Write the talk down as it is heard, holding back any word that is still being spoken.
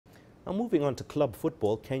Now moving on to club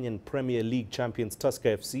football, Kenyan Premier League champions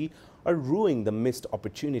Tusker FC are ruing the missed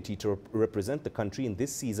opportunity to represent the country in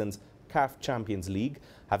this season's CAF Champions League,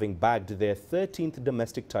 having bagged their 13th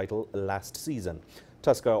domestic title last season.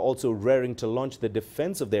 Tusker are also raring to launch the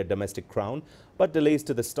defence of their domestic crown, but delays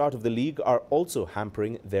to the start of the league are also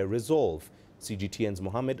hampering their resolve. CGTN's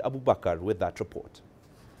Mohamed Abubakar with that report.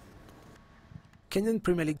 Kenyan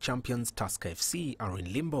Premier League champions Tusker FC are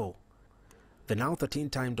in limbo. The now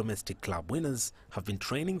 13-time domestic club winners have been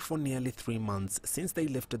training for nearly 3 months since they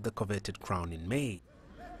lifted the coveted crown in May.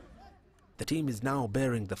 The team is now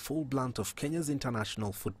bearing the full brunt of Kenya's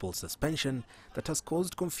international football suspension that has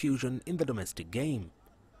caused confusion in the domestic game.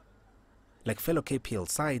 Like fellow KPL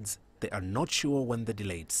sides, they are not sure when the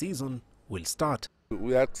delayed season will start.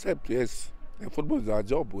 We accept, yes, football is our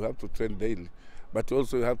job. We have to train daily. But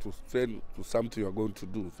also you have to train to something you are going to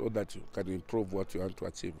do so that you can improve what you want to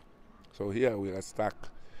achieve. So here we are stuck.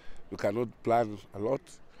 We cannot plan a lot.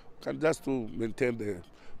 We can just to maintain the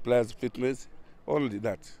players' fitness, only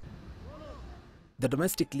that. The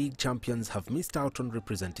domestic league champions have missed out on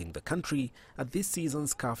representing the country at this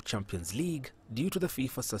season's CAF Champions League due to the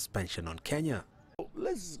FIFA suspension on Kenya.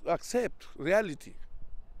 Let's accept reality.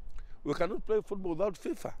 We cannot play football without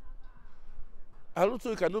FIFA. And also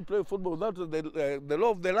we cannot play football without the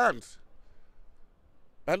law of the land.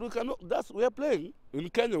 And we cannot, we are playing. In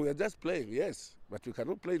Kenya we are just playing, yes. But we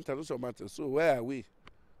cannot play international matches. So where are we?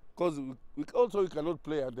 Because we cannot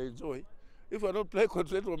play and enjoy. If we are not playing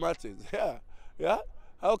continental matches, yeah,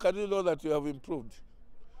 how can you know that you have improved?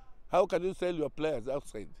 How can you sell your players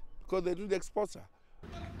outside? Because they need exposure.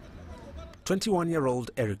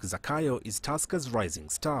 21-year-old Eric Zakayo is Tusker's rising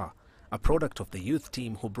star, a product of the youth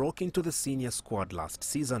team who broke into the senior squad last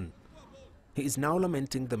season. He is now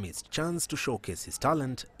lamenting the missed chance to showcase his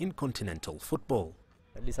talent in continental football.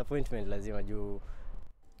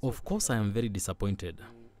 Of course I am very disappointed.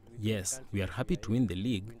 Yes, we are happy to win the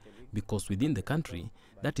league because within the country,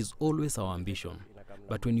 that is always our ambition.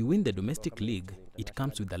 But when you win the domestic league, it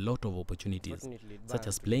comes with a lot of opportunities, such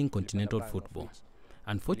as playing continental football.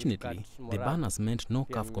 Unfortunately, the ban has meant no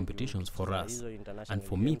CAF competitions for us. And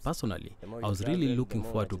for me personally, I was really looking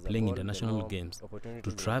forward to playing international games,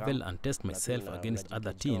 to travel and test myself against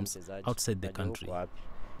other teams outside the country.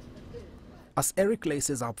 As Eric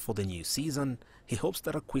laces up for the new season, he hopes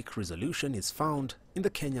that a quick resolution is found in the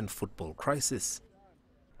Kenyan football crisis.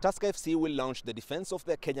 Tusker FC will launch the defence of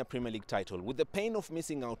their Kenya Premier League title with the pain of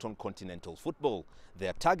missing out on continental football.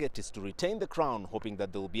 Their target is to retain the crown, hoping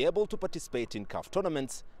that they will be able to participate in CAF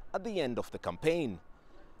tournaments at the end of the campaign.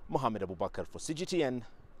 Mohamed Abubakar for CGTN,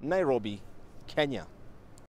 Nairobi, Kenya.